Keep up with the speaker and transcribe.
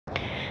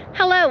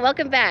Hello,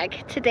 welcome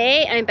back.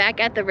 Today I'm back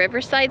at the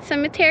Riverside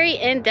Cemetery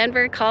in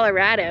Denver,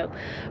 Colorado,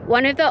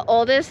 one of the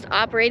oldest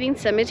operating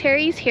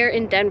cemeteries here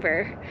in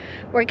Denver.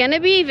 We're going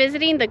to be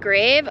visiting the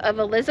grave of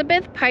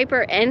Elizabeth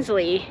Piper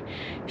Ensley.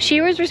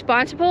 She was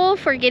responsible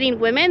for getting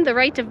women the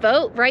right to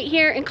vote right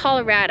here in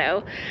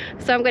Colorado.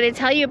 So I'm going to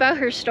tell you about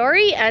her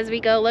story as we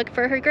go look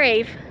for her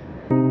grave.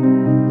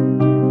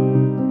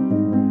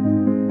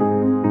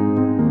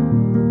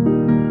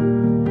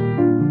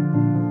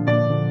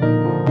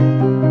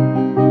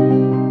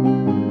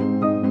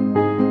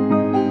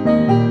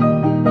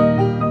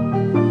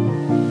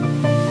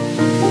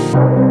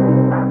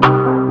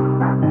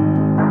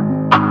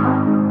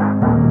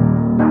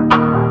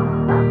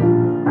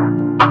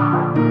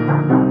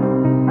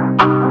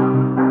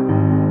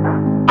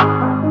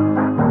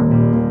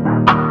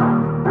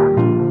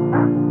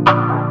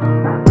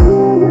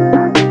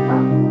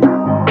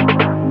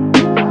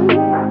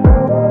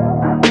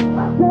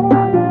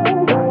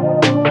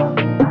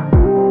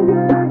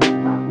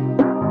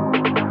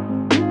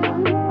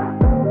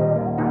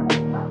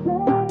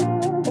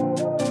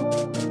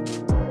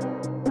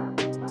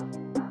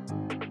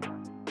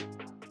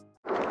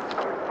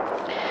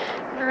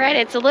 Alright,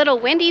 it's a little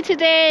windy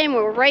today and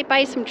we're right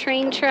by some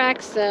train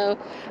tracks, so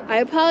I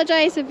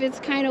apologize if it's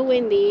kind of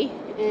windy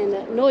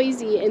and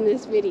noisy in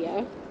this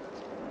video.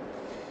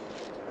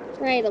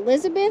 Right,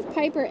 Elizabeth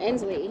Piper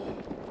Ensley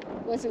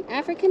was an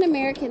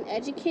African-American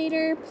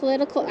educator,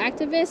 political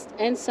activist,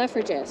 and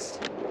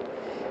suffragist.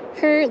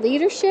 Her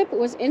leadership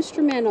was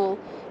instrumental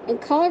in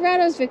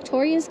Colorado's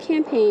victorious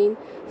campaign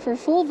for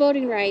full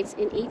voting rights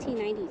in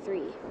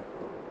 1893.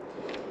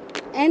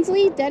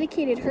 Ensley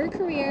dedicated her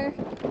career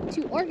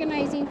to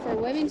organizing for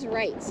women's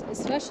rights,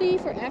 especially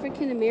for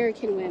African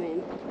American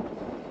women.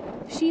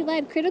 She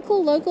led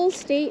critical local,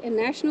 state, and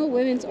national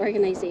women's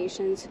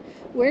organizations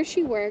where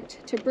she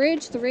worked to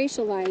bridge the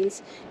racial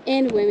lines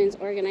in women's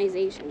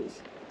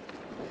organizations.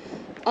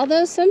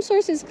 Although some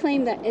sources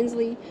claim that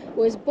Ensley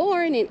was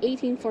born in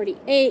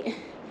 1848,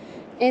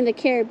 in the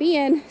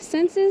Caribbean,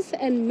 census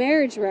and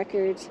marriage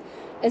records,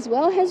 as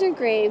well as her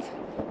grave,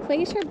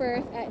 place her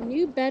birth at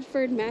New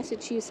Bedford,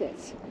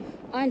 Massachusetts,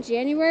 on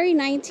January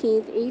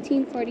 19,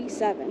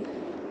 1847.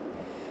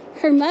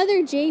 Her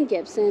mother, Jane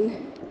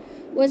Gibson,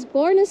 was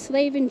born a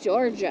slave in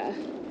Georgia.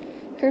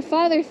 Her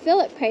father,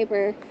 Philip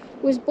Piper,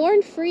 was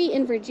born free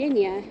in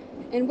Virginia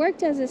and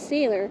worked as a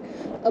sailor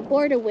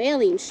aboard a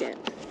whaling ship.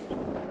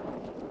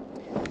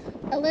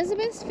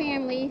 Elizabeth's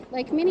family,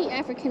 like many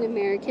African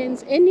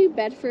Americans in New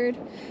Bedford,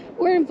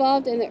 were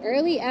involved in the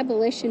early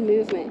abolition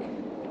movement.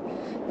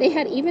 They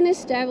had even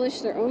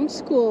established their own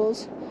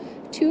schools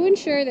to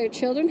ensure their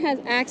children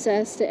had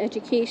access to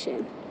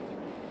education.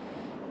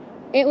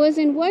 It was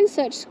in one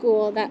such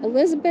school that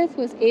Elizabeth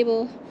was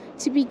able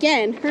to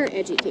begin her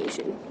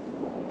education.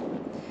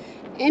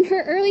 In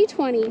her early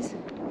 20s,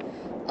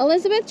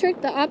 Elizabeth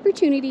took the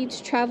opportunity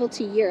to travel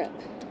to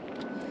Europe.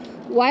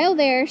 While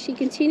there, she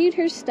continued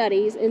her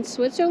studies in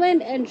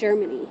Switzerland and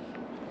Germany.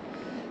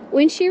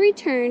 When she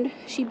returned,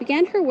 she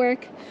began her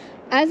work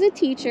as a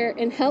teacher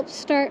and helped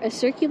start a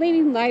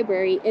circulating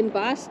library in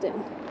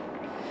Boston.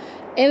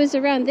 It was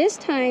around this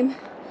time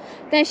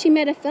that she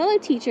met a fellow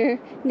teacher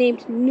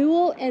named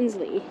Newell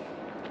Ensley.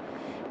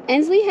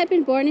 Ensley had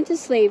been born into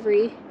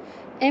slavery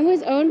and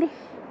was owned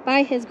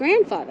by his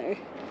grandfather,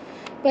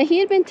 but he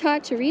had been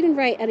taught to read and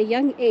write at a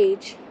young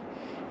age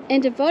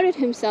and devoted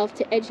himself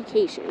to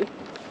education.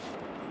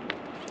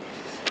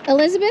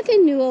 Elizabeth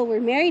and Newell were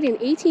married in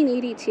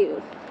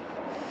 1882.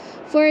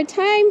 For a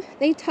time,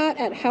 they taught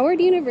at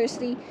Howard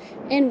University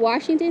in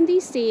Washington,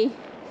 D.C.,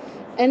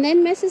 and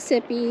then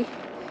Mississippi,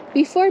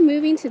 before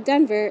moving to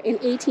Denver in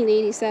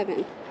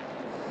 1887.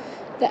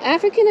 The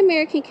African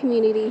American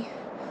community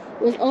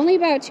was only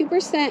about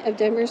 2% of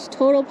Denver's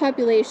total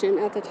population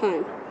at the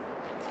time.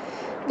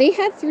 They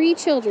had 3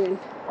 children: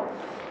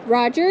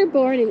 Roger,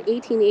 born in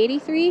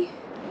 1883,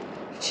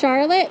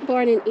 Charlotte,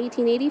 born in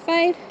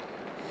 1885,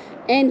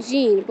 and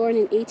Jean, born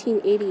in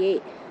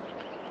 1888.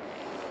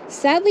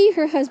 Sadly,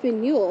 her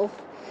husband Newell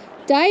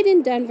died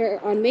in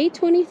Denver on May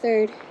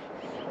 23,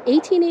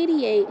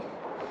 1888,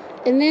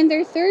 and then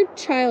their third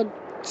child,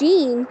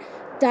 Jean,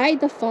 died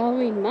the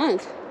following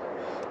month,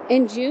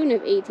 in June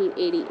of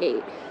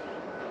 1888.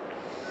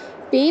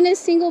 Being a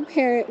single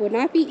parent would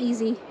not be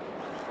easy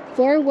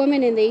for a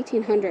woman in the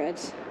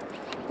 1800s,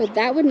 but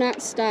that would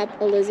not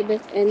stop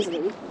Elizabeth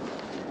Ensley.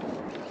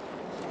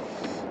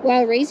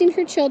 While raising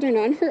her children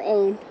on her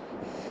own,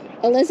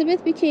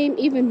 Elizabeth became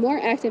even more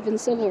active in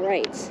civil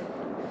rights.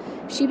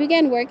 She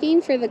began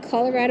working for the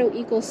Colorado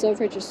Equal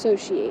Suffrage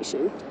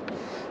Association,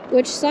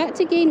 which sought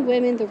to gain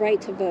women the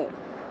right to vote.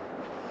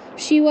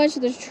 She was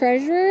the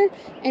treasurer,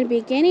 and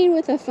beginning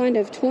with a fund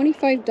of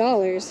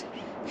 $25,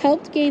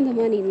 helped gain the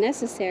money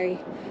necessary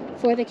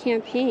for the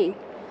campaign.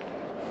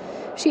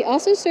 She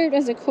also served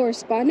as a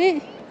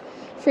correspondent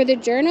for the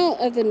Journal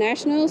of the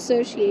National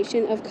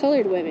Association of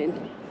Colored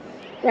Women,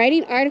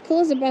 writing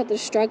articles about the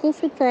struggle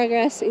for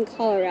progress in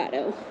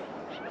Colorado.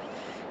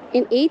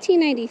 In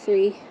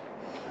 1893,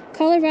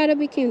 Colorado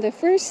became the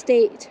first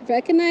state to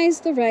recognize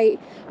the right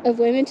of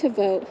women to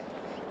vote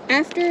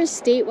after a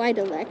statewide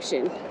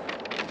election.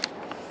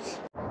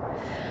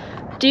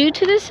 Due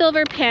to the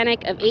Silver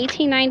Panic of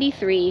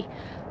 1893,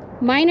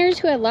 miners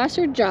who had lost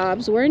their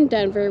jobs were in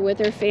Denver with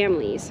their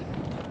families.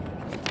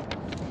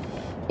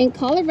 In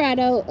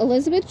Colorado,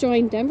 Elizabeth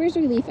joined Denver's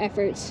relief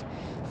efforts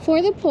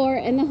for the poor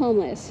and the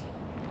homeless,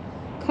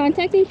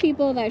 contacting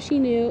people that she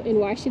knew in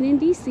Washington,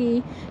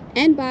 D.C.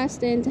 and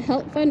Boston to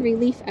help fund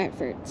relief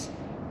efforts.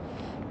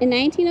 In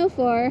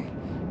 1904,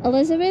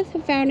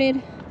 Elizabeth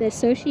founded the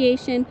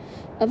Association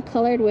of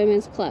Colored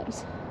Women's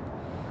Clubs.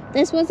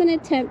 This was an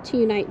attempt to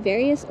unite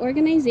various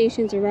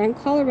organizations around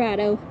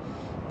Colorado,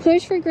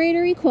 push for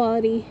greater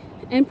equality,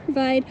 and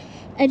provide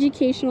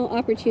educational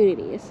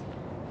opportunities.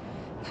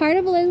 Part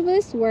of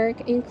Elizabeth's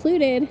work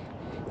included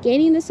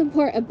gaining the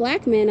support of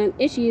Black men on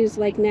issues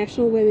like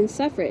national women's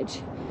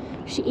suffrage.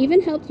 She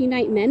even helped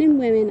unite men and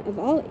women of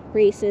all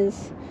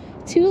races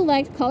to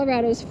elect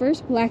Colorado's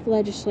first Black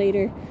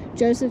legislator,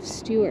 Joseph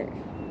Stewart.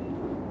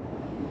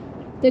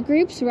 The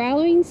group's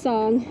rallying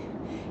song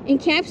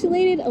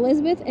encapsulated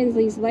Elizabeth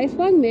Ensley's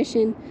lifelong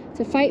mission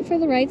to fight for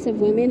the rights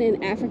of women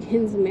and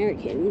African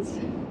Americans.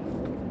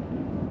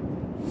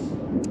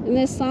 And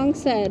this song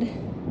said,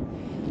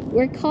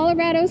 "We're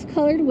Colorado's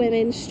colored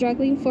women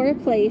struggling for a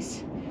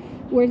place.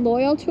 We're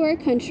loyal to our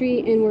country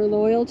and we're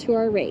loyal to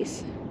our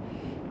race.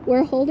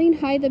 We're holding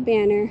high the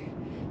banner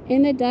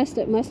in the dust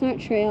that must not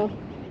trail.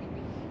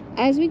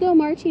 As we go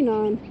marching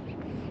on,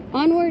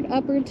 onward,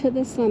 upward to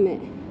the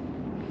summit.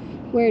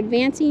 We're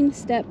advancing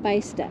step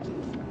by step."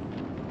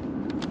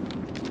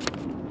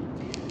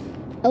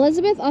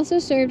 Elizabeth also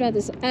served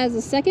as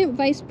the second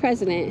vice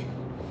president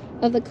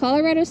of the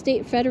Colorado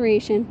State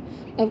Federation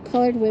of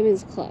Colored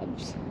Women's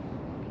Clubs.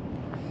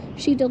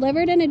 She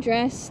delivered an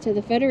address to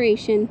the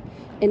Federation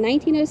in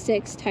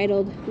 1906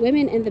 titled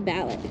 "Women in the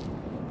Ballot."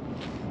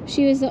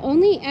 She was the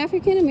only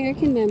African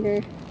American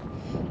member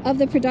of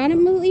the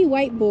predominantly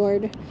white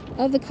board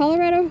of the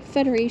Colorado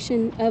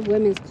Federation of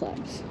Women's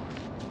Clubs.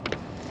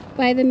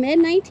 By the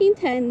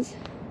mid-1910s,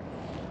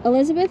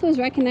 Elizabeth was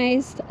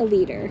recognized a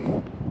leader.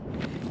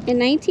 In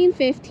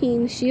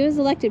 1915, she was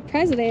elected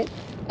president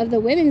of the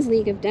Women's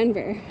League of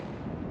Denver.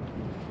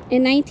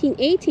 In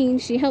 1918,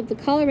 she helped the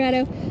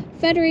Colorado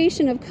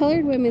Federation of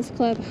Colored Women's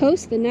Club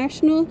host the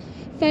National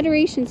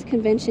Federations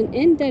Convention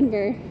in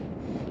Denver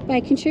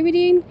by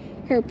contributing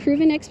her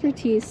proven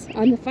expertise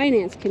on the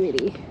Finance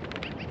Committee.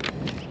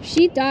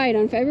 She died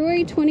on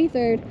February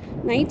 23,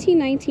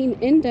 1919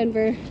 in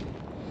Denver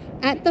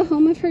at the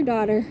home of her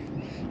daughter,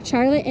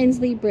 Charlotte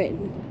Ensley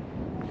Britton,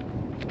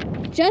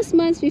 just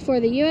months before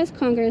the U.S.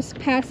 Congress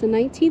passed the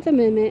 19th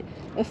Amendment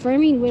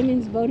affirming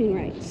women's voting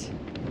rights.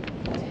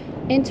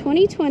 In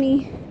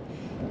 2020,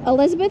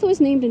 Elizabeth was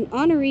named an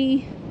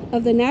honoree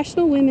of the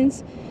National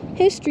Women's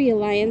History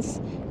Alliance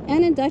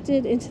and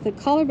inducted into the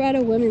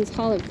Colorado Women's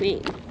Hall of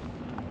Fame.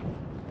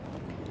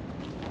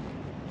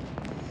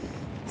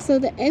 So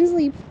the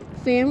Ensley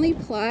family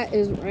plot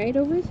is right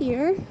over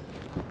here.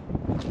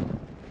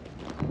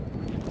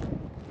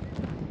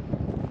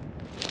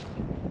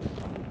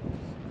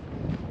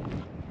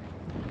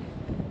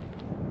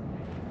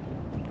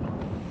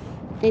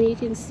 And you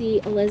can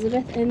see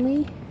Elizabeth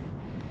Ensley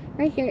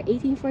right here,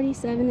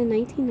 1847 and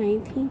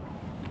 1919.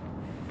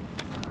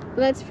 Well,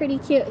 that's pretty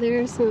cute.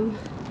 There are some,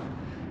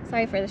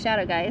 sorry for the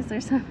shadow guys,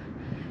 there's some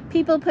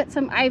people put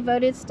some "I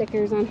voted"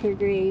 stickers on her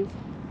grave.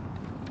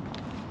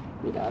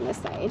 Let me go on this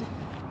side.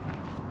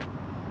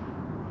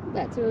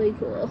 That's really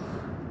cool.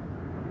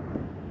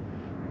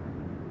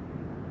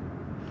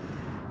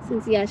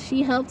 Since, yeah,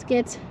 she helped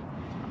get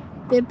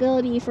the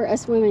ability for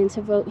us women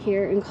to vote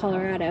here in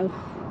Colorado.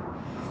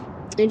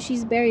 And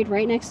she's buried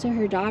right next to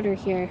her daughter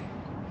here,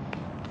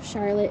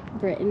 Charlotte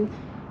Britton,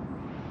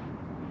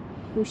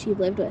 who she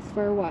lived with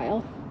for a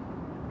while.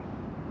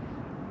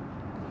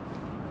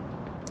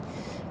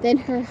 Then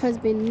her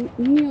husband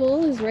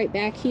Newell is right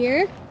back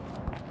here.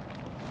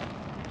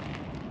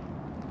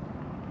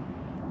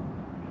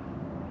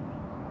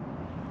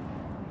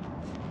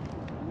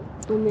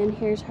 And then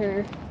here's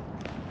her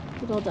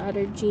little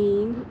daughter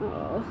Jean,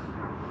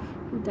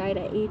 who died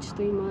at age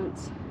 3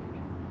 months.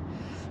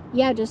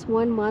 Yeah, just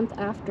 1 month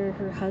after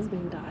her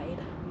husband died.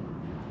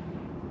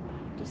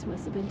 Just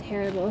must have been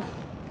terrible.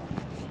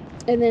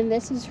 And then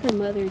this is her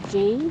mother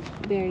Jane,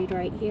 buried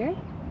right here.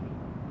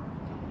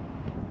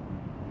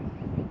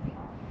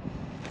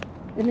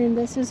 And then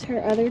this is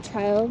her other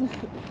child,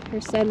 her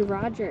son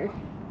Roger.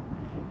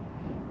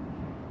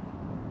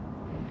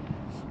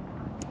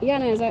 Yeah,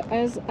 and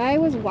as I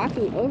was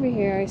walking over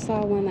here, I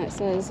saw one that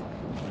says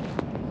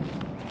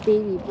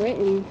Baby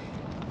Britton,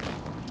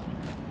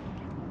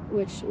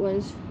 which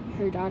was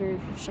her daughter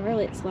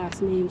Charlotte's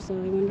last name, so I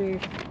wonder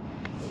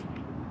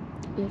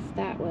if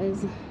that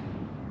was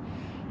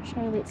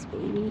Charlotte's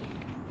baby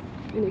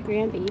and a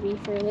grandbaby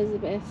for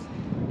Elizabeth.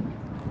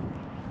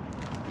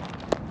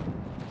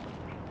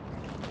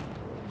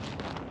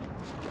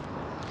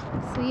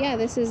 So yeah,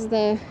 this is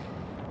the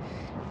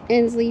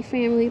Ensley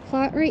family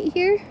plot right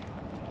here.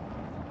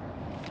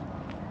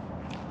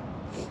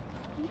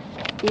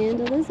 and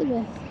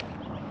Elizabeth.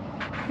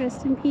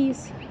 Rest in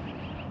peace.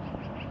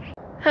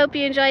 Hope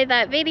you enjoyed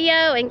that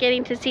video and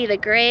getting to see the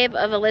grave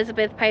of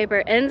Elizabeth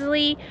Piper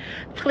Ensley.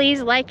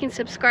 Please like and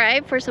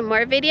subscribe for some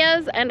more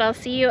videos, and I'll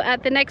see you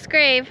at the next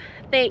grave.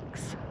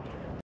 Thanks.